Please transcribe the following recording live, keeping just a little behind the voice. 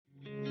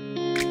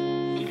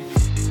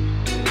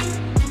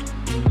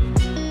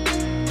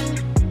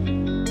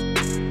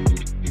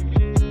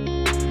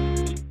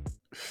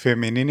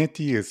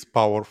Femininity is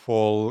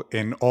powerful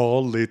in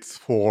all its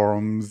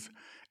forms.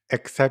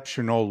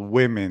 Exceptional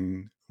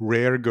women,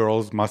 rare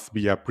girls must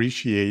be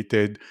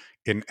appreciated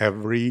in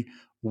every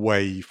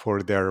way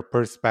for their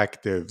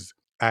perspectives,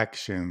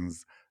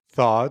 actions,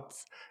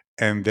 thoughts,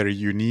 and their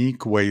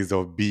unique ways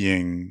of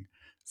being.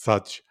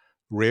 Such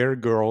rare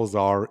girls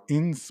are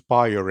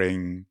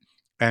inspiring.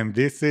 And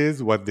this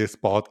is what this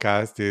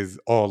podcast is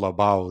all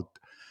about.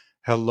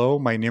 Hello,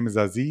 my name is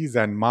Aziz,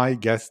 and my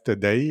guest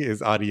today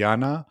is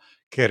Arianna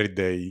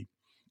Kerdei.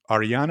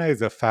 Arianna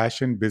is a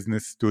fashion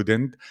business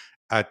student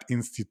at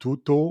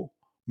Instituto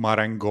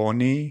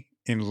Marangoni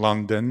in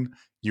London,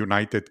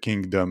 United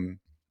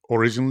Kingdom.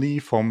 Originally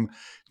from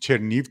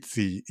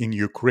Chernivtsi in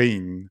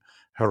Ukraine,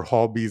 her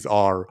hobbies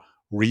are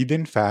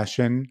reading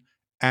fashion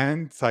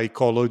and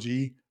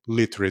psychology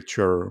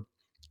literature.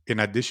 In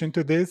addition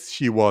to this,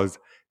 she was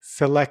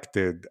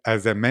selected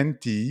as a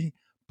mentee,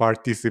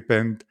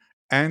 participant,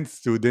 and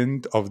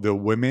student of the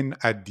Women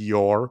at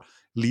Dior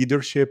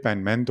Leadership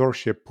and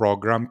Mentorship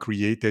Program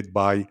created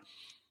by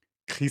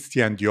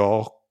Christian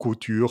Dior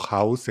Couture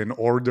House in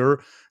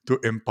order to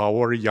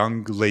empower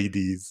young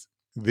ladies.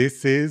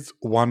 This is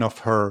one of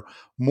her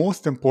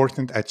most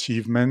important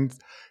achievements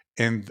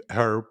in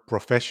her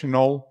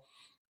professional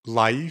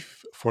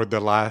life for the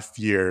last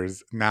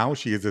years. Now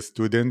she is a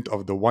student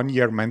of the 1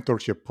 year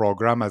mentorship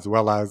program as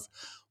well as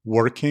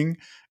working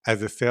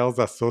as a sales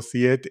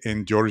associate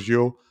in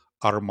Giorgio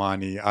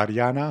Armani.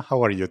 Ariana,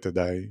 how are you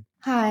today?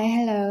 Hi,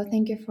 hello.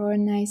 Thank you for a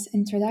nice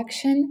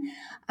introduction.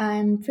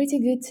 I'm pretty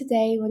good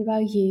today. What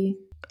about you?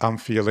 I'm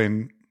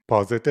feeling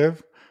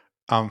positive.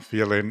 I'm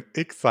feeling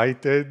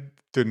excited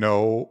to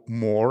know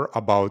more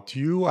about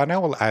you. And I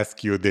will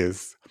ask you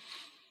this.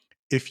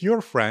 If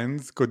your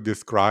friends could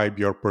describe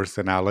your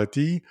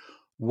personality,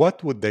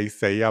 what would they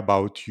say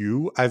about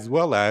you? As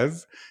well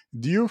as,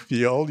 do you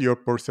feel your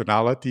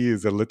personality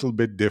is a little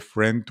bit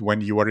different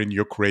when you are in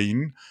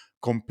Ukraine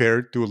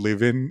compared to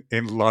living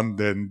in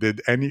London?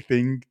 Did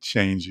anything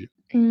change?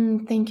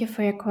 Thank you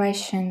for your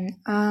question.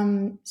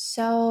 I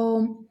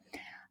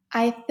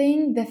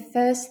think the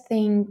first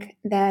thing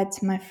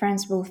that my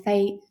friends will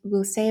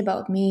say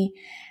about me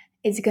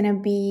is gonna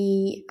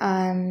be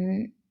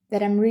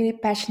that I'm really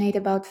passionate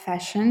about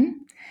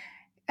fashion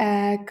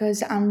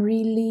because I'm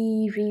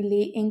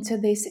really into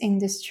this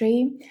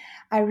industry.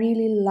 I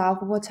really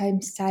love what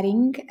I'm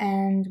studying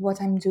and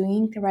what I'm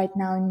doing right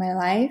now in my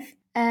life.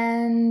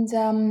 And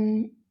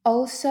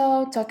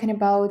also talking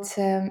about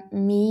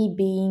me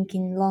being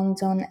in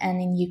London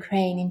and in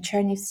Ukraine, in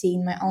Chernivtsi,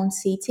 in my own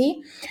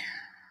city,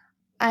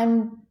 I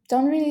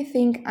don't really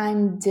think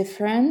I'm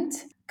different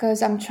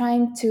because I'm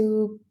trying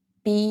to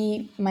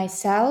be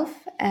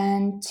myself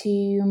and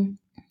to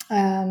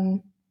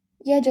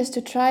just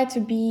to try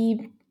to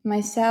be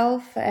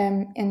myself,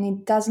 and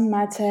it doesn't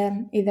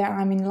matter either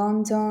I'm in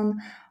London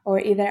or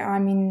either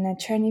I'm in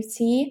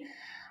Chernivtsi.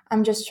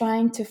 I'm just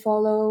trying to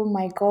follow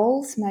my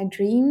goals, my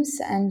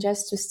dreams, and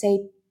just to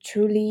stay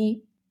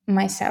truly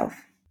myself.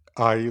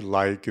 I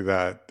like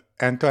that.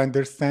 And to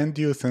understand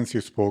you, since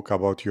you spoke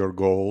about your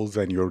goals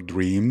and your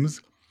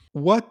dreams,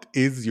 what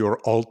is your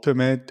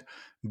ultimate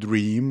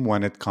dream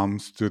when it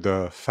comes to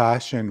the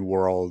fashion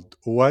world?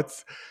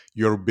 What's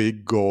your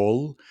big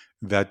goal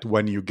that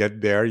when you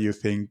get there, you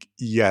think,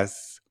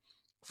 yes,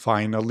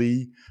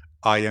 finally,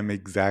 I am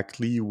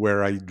exactly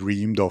where I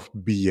dreamed of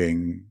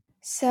being?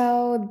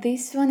 So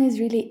this one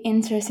is really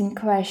interesting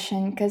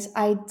question because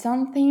I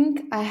don't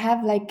think I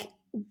have like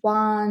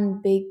one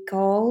big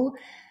goal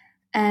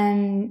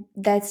and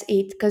that's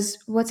it. Because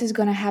what is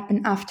going to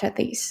happen after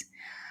this?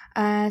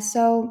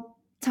 So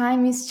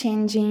time is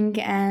changing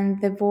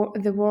and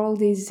the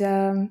world is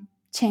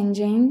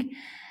changing,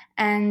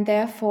 and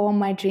therefore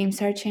my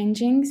dreams are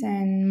changing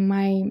and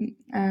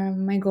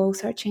my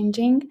goals are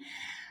changing.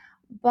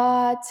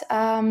 But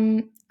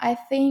I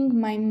think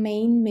my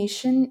main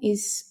mission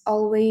is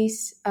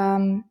always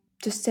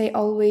to stay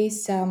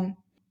always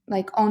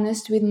like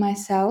honest with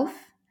myself.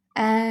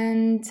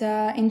 And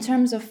in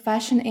terms of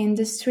fashion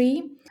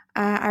industry,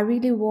 I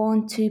really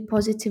want to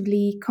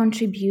positively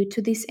contribute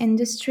to this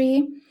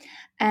industry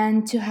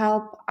and to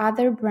help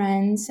other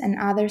brands and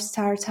other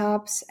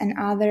startups and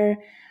other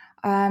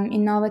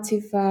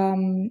innovative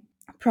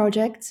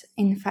projects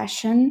in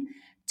fashion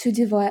to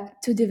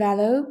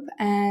develop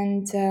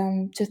and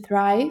to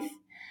thrive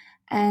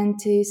and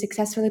to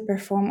successfully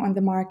perform on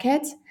the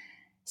market.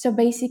 So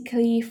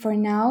basically, for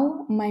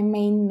now, my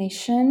main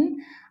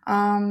mission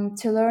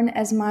to learn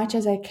as much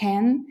as I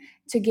can,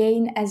 to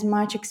gain as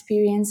much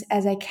experience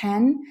as I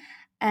can,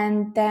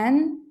 and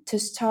then to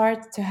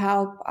start to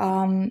help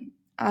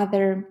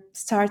other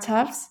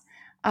startups,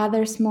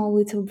 other small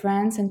little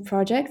brands and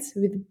projects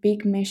with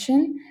big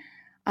mission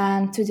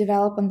to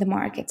develop on the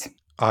market.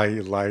 I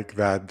like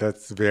that.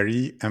 That's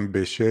very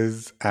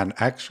ambitious and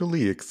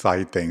actually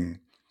exciting.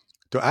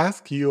 To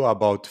ask you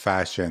about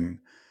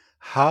fashion,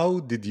 how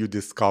did you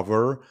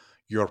discover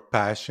your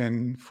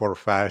passion for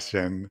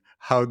fashion?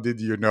 How did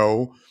you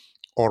know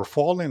or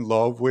fall in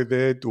love with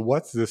it?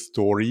 What's the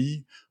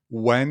story?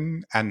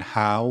 when and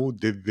how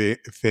did the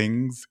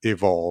things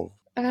evolve?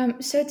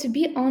 So to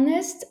be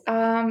honest,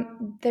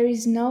 there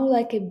is no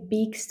like a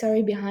big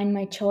story behind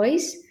my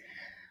choice,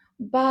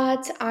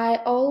 but I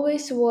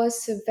always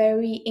was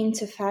very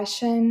into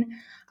fashion.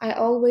 I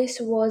always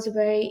was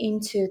very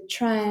into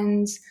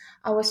trends.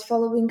 I was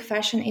following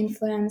fashion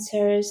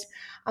influencers.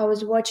 I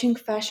was watching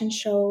fashion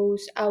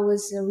shows. I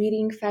was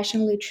reading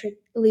fashion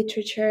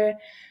literature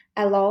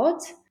a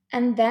lot.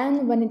 And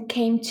then when it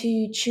came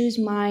to choose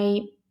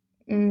my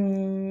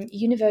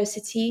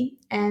university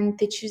and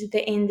to choose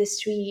the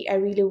industry I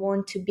really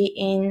want to be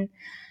in,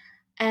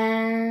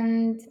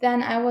 and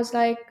then I was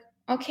like,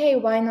 okay,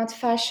 why not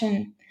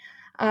fashion?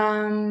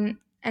 And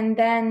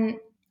then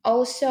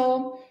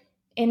also,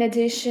 in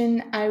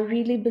addition, I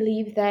really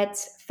believe that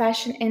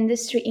fashion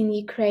industry in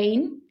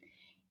Ukraine,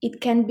 it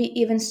can be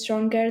even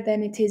stronger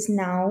than it is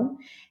now,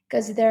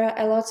 because there are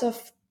a lot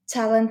of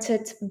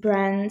talented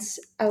brands,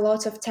 a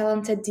lot of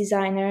talented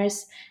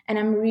designers, and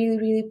I'm really,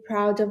 really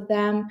proud of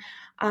them.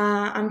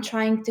 I'm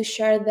trying to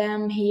share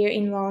them here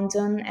in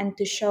London and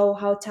to show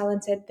how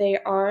talented they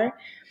are.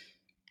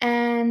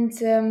 And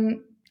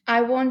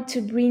I want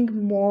to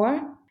bring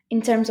more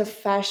in terms of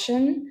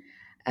fashion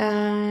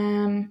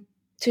to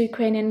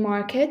Ukrainian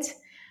market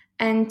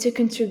and to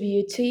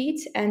contribute to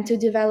it and to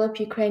develop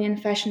Ukrainian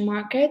fashion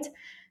market.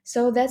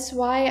 So that's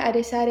why I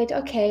decided,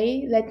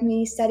 okay, let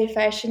me study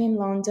fashion in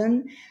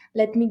London,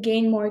 let me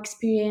gain more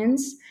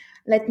experience,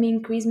 let me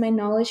increase my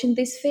knowledge in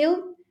this field,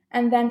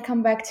 and then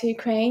come back to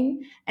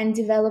Ukraine and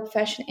develop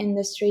fashion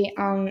industry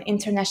on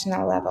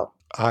international level.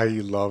 I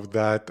love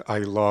that. I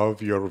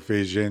love your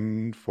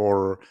vision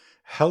for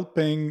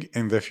helping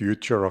in the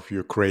future of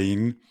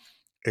Ukraine,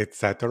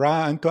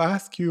 etc. And to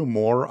ask you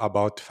more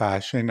about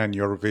fashion and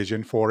your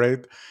vision for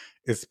it,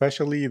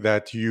 especially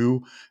that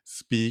you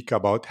speak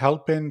about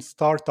helping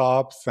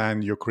startups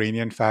and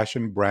Ukrainian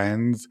fashion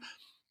brands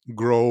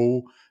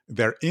grow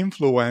their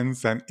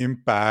influence and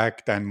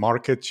impact and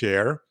market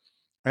share.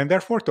 And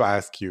therefore, to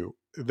ask you,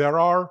 there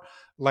are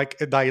like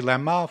a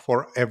dilemma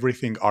for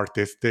everything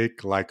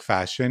artistic, like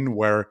fashion,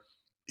 where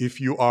if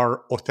you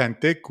are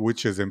authentic,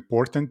 which is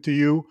important to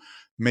you,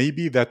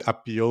 maybe that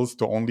appeals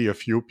to only a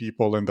few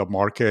people in the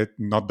market,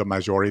 not the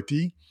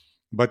majority.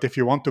 But if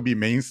you want to be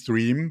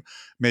mainstream,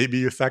 maybe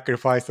you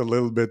sacrifice a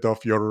little bit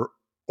of your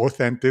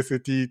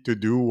authenticity to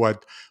do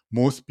what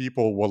most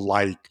people will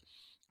like.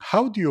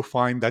 How do you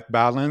find that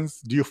balance?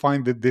 Do you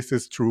find that this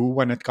is true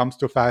when it comes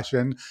to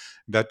fashion?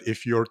 That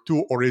if you're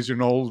too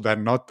original,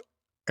 then not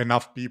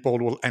enough people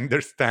will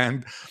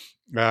understand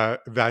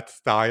that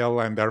style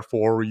and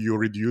therefore you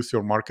reduce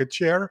your market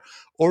share?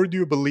 Or do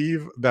you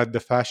believe that the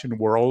fashion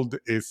world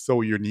is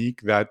so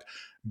unique that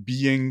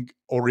being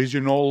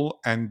original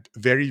and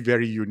very,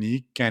 very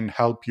unique can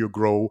help you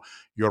grow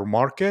your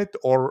market?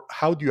 Or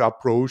how do you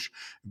approach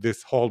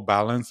this whole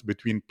balance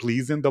between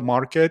pleasing the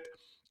market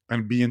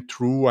and being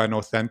true and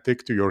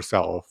authentic to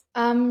yourself?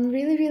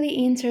 Really, really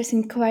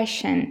interesting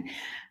question.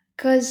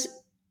 Because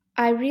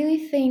I really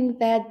think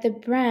that the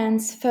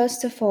brands,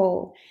 first of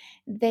all,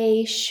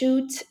 they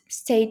should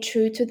stay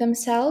true to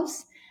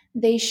themselves.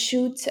 They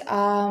should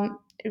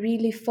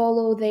really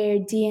follow their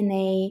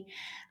DNA,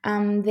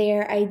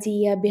 their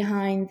idea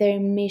behind their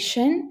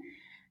mission.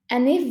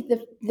 And if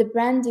the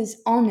brand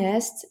is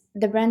honest,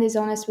 the brand is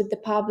honest with the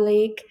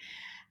public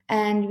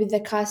and with the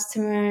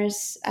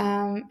customers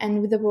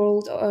and with the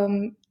world.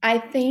 I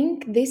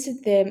think this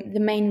is the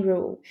main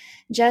rule,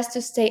 just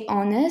to stay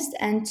honest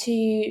and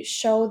to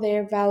show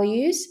their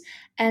values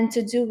and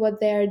to do what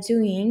they are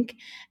doing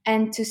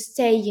and to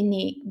stay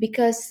unique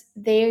because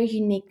their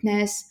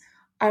uniqueness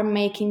are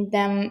making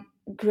them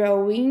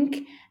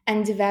growing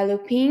and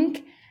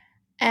developing.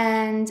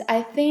 And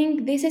I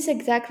think this is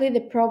exactly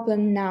the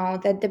problem now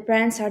that the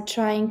brands are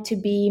trying to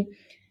be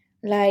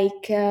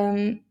like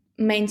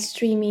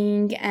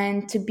mainstreaming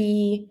and to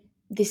be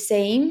the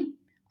same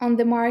on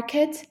the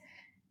market.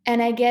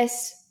 And I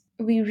guess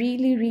we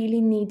really,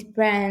 really need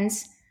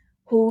brands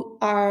who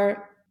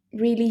are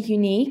really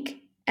unique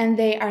and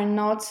they are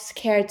not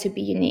scared to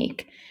be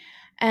unique.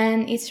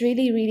 And it's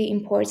really, really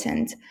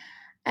important.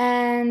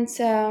 And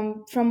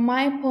from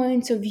my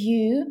point of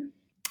view,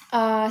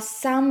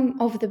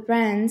 some of the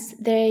brands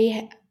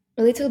they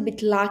a little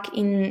bit lack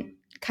in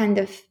kind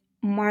of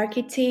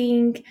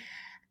marketing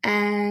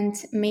and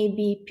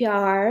maybe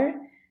PR,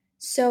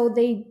 so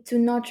they do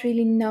not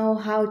really know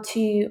how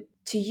to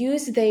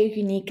use their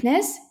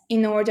uniqueness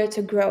in order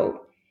to grow.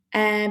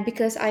 And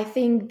because I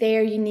think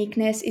their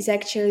uniqueness is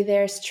actually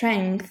their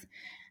strength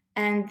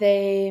and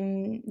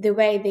the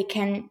way they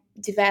can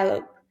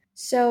develop.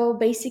 So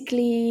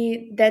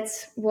basically,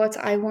 that's what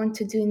I want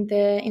to do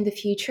in the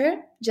future,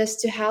 just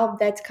to help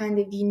that kind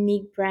of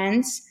unique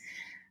brands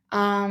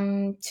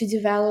to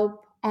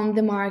develop on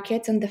the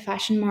market, on the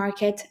fashion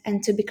market,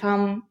 and to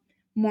become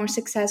more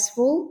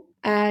successful,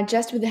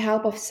 just with the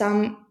help of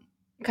some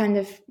kind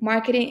of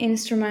marketing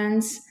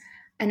instruments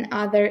and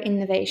other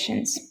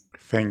innovations.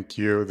 Thank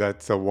you.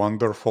 That's a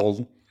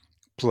wonderful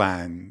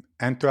plan.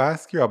 And to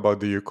ask you about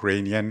the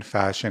Ukrainian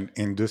fashion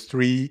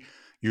industry,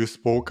 you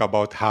spoke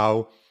about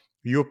how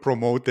You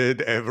promote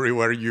it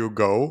everywhere you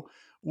go.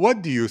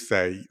 What do you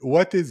say?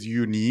 What is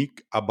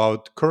unique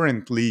about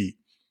currently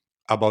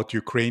about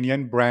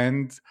Ukrainian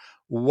brands?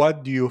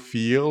 What do you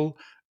feel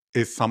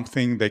is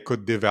something they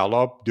could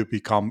develop to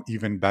become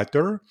even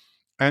better?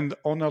 And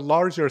on a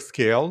larger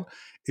scale,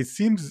 it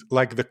seems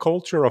like the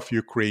culture of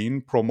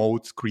Ukraine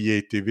promotes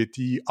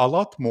creativity a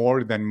lot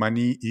more than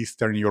many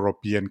Eastern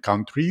European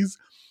countries.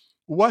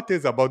 What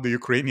is about the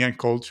Ukrainian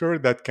culture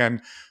that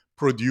can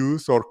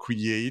produce or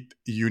create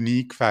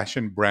unique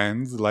fashion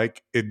brands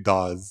like it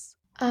does?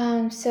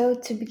 So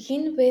to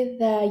begin with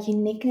the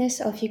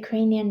uniqueness of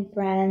Ukrainian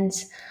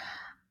brands,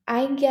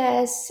 I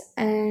guess,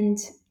 and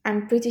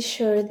I'm pretty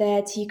sure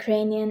that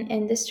Ukrainian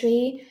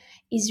industry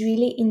is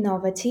really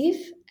innovative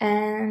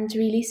and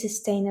really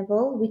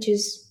sustainable, which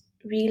is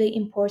really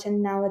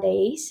important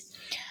nowadays.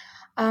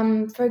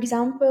 For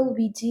example,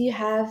 we do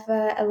have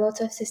a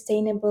lot of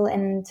sustainable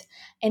and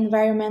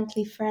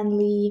environmentally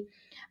friendly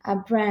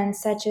brands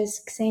such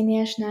as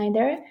Xenia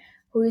Schneider,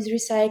 who is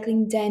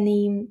recycling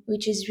denim,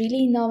 which is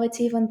really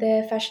innovative on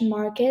the fashion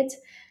market.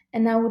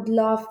 And I would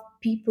love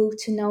people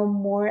to know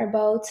more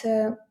about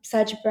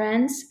such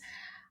brands.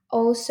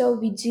 Also,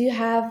 we do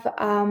have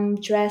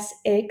Dress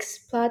X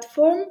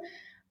platform,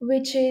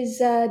 which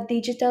is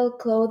digital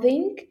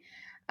clothing,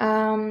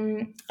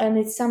 and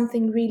it's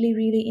something really,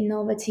 really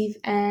innovative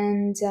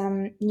and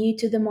new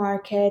to the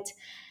market.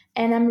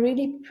 And I'm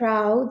really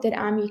proud that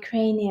I'm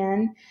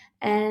Ukrainian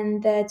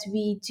and that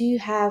we do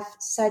have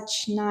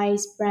such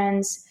nice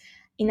brands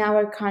in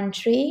our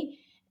country.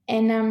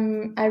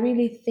 And I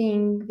really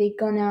think they're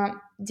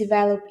gonna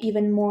develop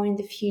even more in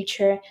the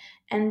future,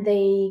 and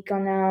they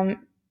gonna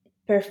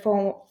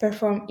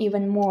perform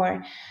even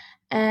more.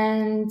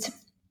 And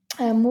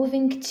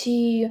moving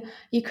to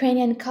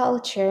Ukrainian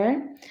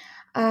culture,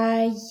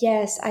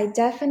 yes, I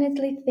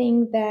definitely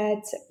think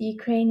that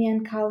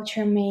Ukrainian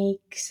culture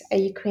makes a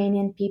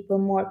Ukrainian people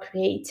more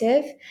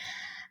creative,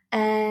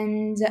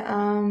 and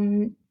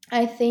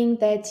I think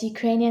that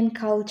Ukrainian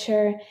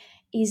culture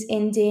is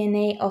in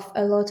DNA of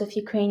a lot of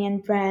Ukrainian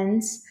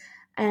brands,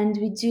 and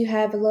we do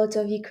have a lot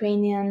of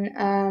Ukrainian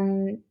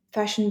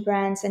fashion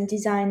brands and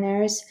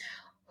designers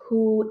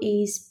who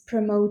is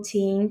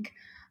promoting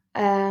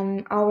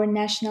our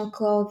national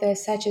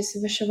clothes such as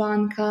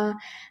vyshyvanka.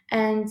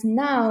 And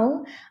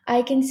now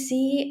I can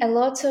see a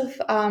lot of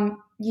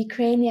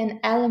Ukrainian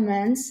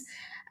elements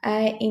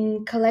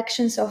in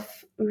collections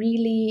of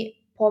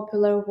really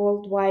popular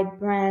worldwide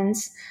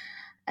brands.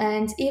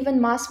 And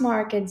even mass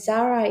market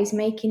Zara is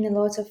making a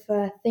lot of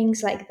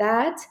things like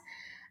that.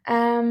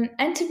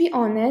 And to be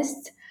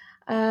honest,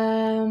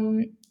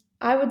 um,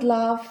 I would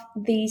love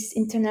these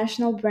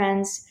international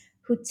brands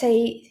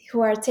who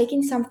are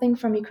taking something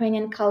from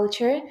Ukrainian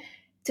culture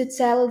to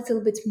tell a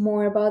little bit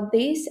more about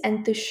this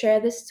and to share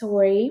the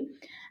story.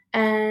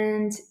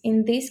 And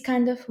in this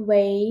kind of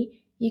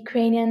way,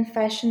 Ukrainian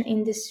fashion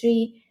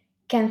industry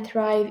can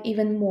thrive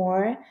even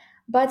more.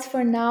 But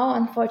for now,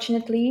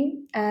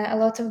 unfortunately, a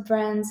lot of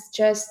brands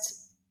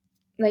just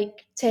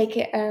like take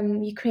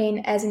Ukraine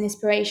as an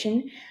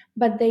inspiration,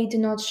 but they do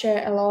not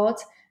share a lot,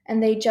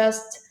 and they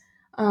just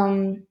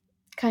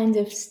kind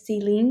of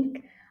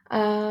stealing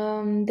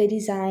the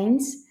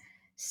designs.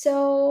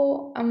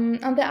 So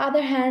on the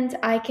other hand,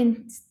 I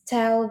can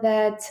tell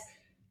that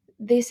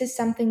this is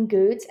something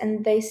good,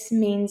 and this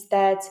means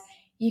that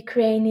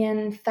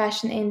Ukrainian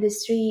fashion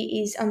industry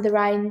is on the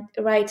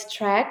right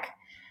track,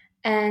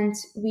 and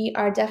we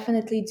are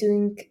definitely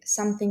doing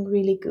something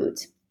really good.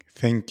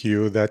 Thank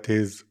you. That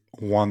is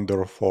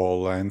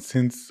wonderful. And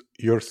since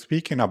you're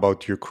speaking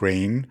about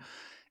Ukraine,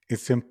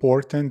 it's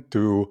important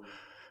to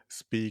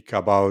speak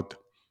about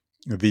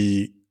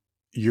the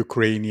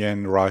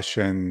Ukrainian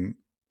Russian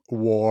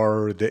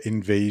war, the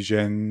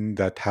invasion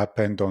that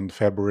happened on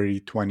February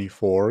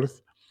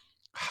 24th.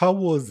 How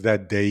was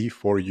that day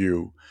for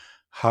you?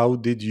 How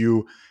did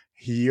you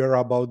hear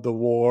about the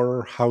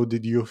war? How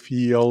did you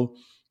feel?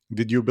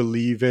 Did you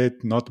believe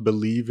it, not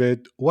believe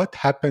it? What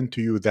happened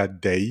to you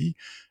that day?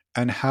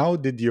 And how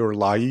did your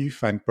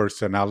life and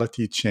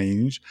personality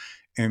change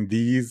in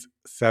these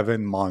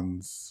 7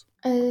 months?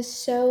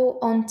 So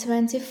on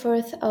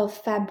 24th of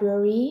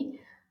February,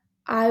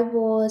 I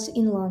was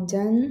in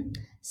London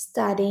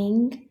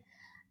studying,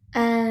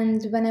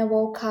 and when I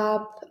woke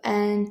up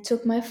and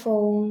took my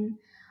phone,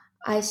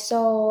 I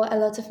saw a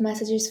lot of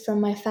messages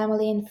from my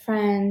family and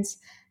friends,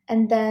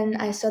 and then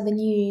I saw the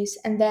news,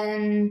 and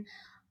then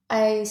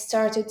I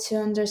started to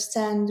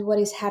understand what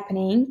is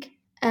happening.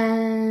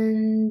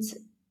 And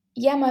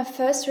yeah, my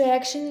first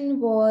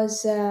reaction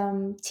was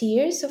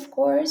tears, of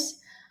course.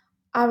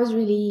 I was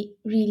really,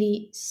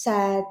 really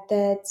sad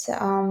that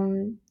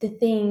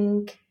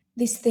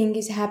this thing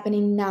is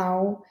happening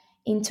now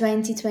in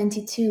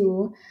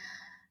 2022.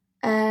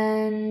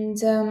 And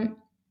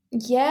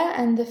yeah,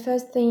 and the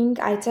first thing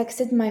I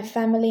texted my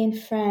family and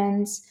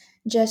friends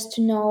just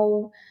to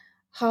know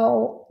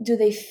how do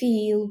they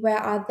feel, where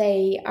are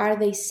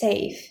they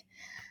safe?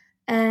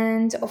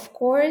 And of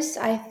course,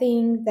 I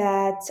think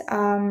that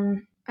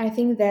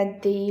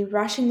the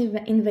Russian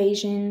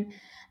invasion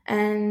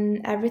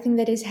and everything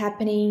that is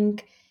happening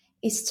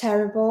is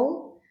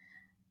terrible.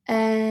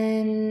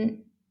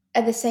 And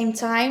at the same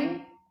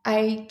time,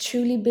 I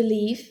truly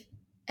believe,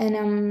 and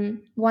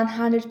I'm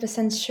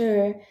 100%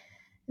 sure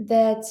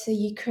that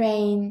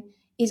Ukraine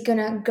is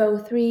gonna go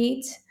through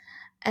it.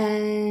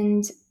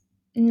 And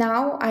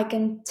now I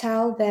can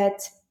tell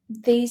that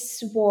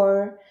this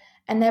war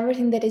and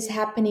everything that is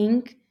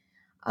happening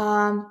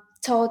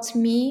taught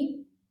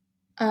me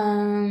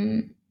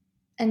um,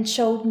 and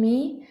showed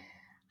me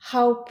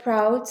how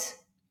proud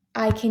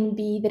I can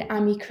be that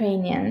I'm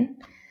Ukrainian.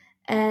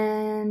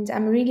 And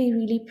I'm really,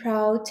 really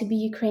proud to be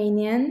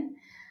Ukrainian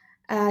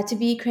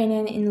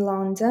in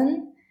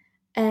London,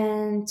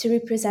 and to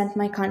represent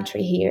my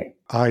country here.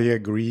 I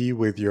agree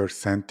with your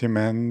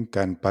sentiment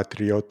and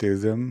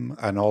patriotism,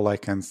 and all I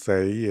can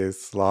say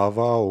is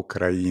Slava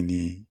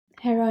Ukraini.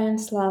 Heroin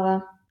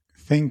Slava.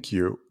 Thank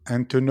you.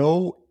 And to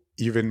know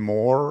even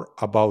more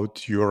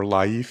about your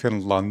life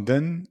in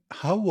London,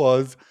 how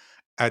was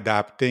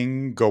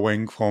adapting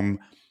going from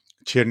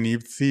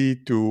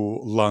Chernivtsi to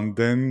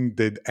London?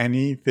 Did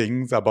any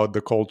things about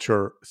the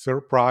culture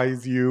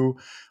surprise you?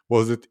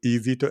 Was it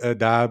easy to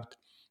adapt?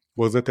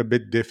 Was it a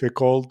bit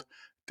difficult?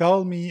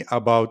 Tell me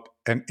about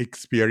an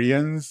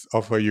experience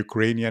of a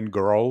Ukrainian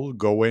girl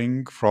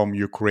going from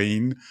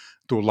Ukraine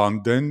to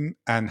London,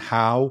 and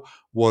how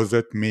was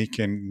it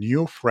making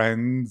new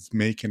friends,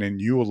 making a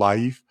new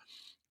life,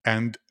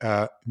 and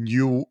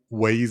new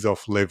ways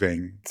of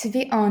living? To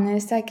be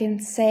honest, I can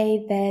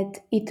say that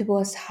it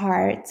was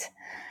hard,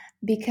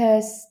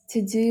 because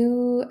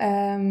to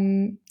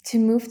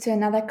move to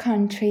another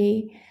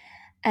country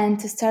and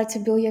to start to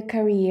build your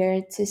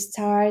career, to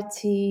start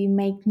to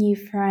make new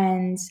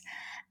friends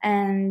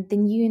and the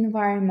new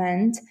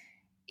environment,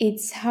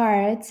 it's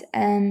hard,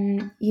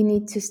 and you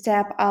need to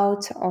step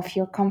out of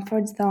your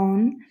comfort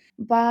zone.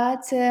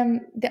 But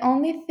the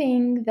only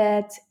thing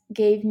that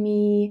gave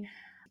me,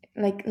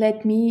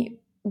 let me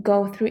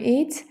go through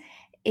it,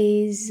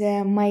 is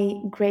my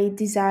great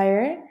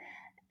desire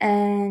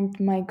and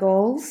my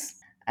goals.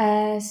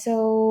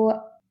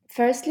 So,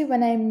 firstly,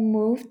 when I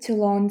moved to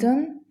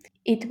London,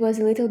 it was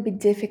a little bit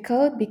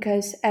difficult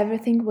because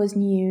everything was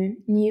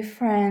new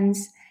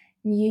friends,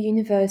 new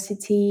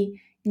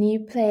university, new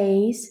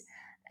place,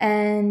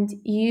 and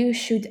you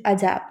should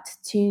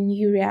adapt to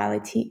new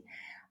reality.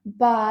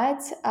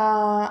 But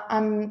I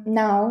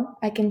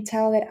can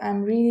tell that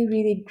I'm really,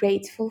 really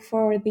grateful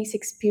for this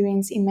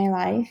experience in my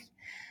life.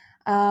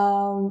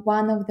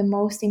 One of the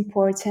most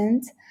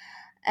important,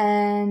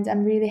 and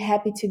I'm really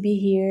happy to be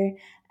here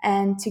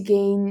and to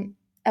gain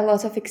a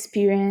lot of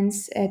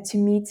experience, to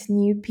meet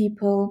new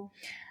people,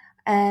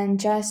 and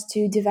just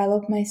to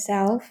develop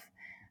myself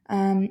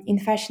in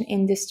fashion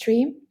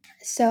industry.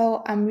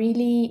 So I'm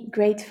really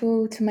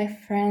grateful to my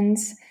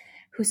friends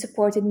who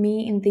supported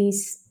me in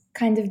this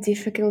kind of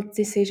difficult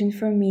decision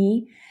for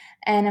me,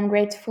 and I'm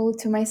grateful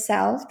to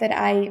myself that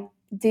I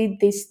did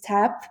this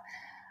step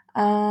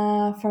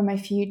for my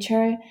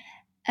future.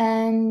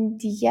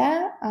 And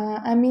yeah,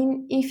 I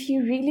mean, if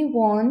you really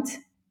want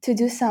to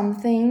do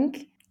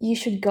something, you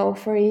should go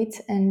for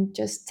it and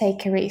just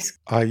take a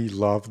risk. I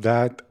love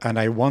that. And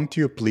I want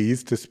you,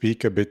 please, to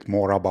speak a bit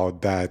more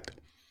about that.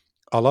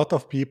 A lot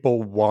of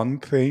people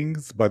want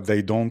things, but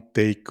they don't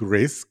take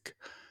risk.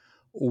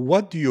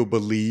 What do you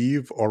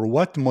believe, or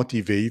what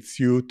motivates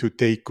you to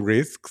take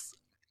risks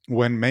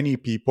when many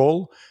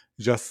people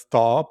just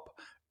stop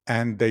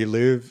and they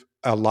live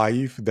a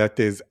life that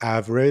is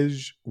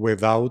average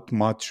without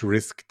much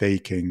risk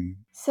taking?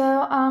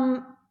 So,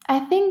 I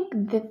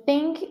think the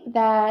thing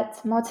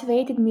that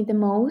motivated me the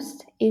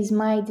most is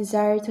my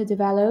desire to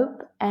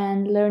develop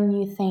and learn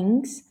new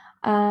things.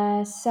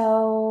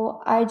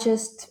 So, I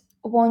just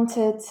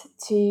wanted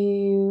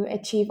to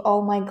achieve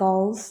all my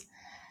goals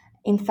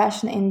in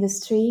fashion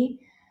industry,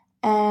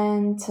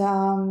 and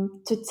to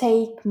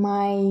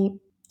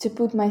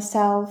put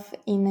myself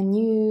in a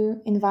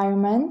new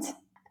environment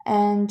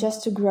and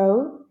just to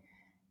grow.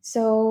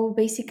 So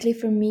basically,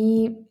 for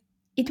me,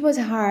 it was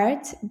hard,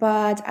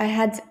 but I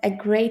had a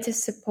greater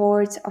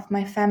support of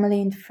my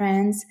family and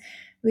friends,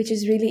 which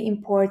is really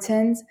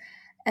important.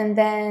 And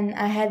then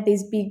I had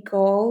this big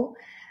goal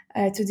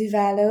to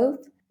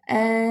develop,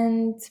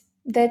 and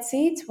that's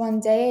it. One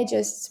day, I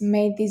just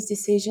made this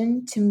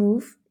decision to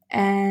move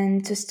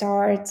and to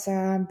start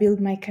build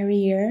my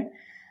career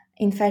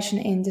in fashion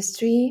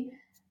industry.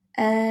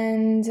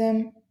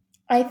 And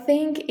I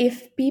think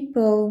if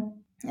people,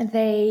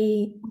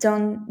 they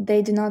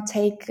do not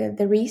take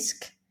the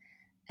risk,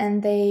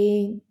 and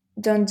they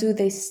don't do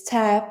this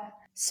step,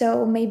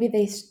 so maybe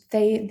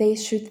they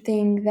should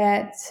think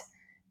that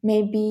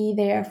maybe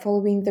they are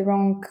following the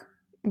wrong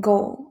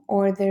goal,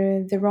 or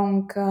the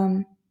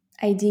wrong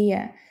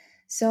idea.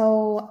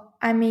 So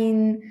I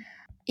mean,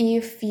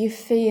 if you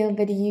feel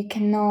that you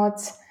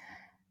cannot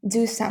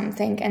do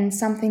something and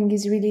something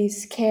is really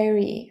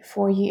scary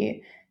for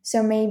you,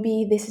 so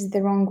maybe this is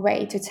the wrong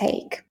way to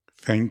take.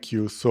 Thank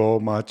you so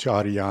much,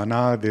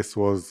 Ariana. This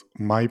was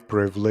my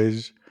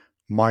privilege,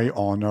 my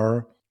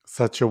honor.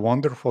 Such a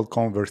wonderful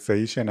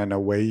conversation and a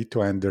way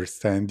to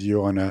understand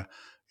you on a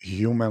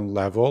human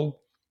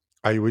level.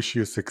 I wish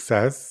you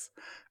success.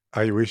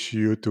 I wish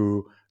you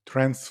to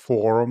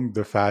transform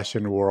the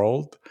fashion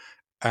world.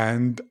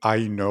 And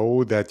I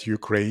know that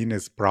Ukraine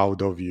is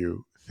proud of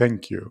you.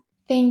 Thank you.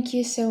 Thank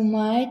you so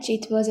much.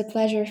 It was a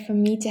pleasure for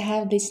me to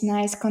have this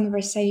nice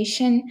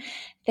conversation.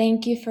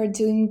 Thank you for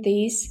doing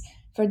this,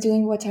 for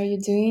doing what are you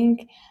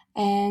doing.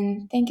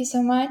 And thank you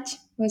so much.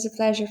 It was a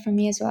pleasure for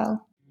me as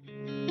well.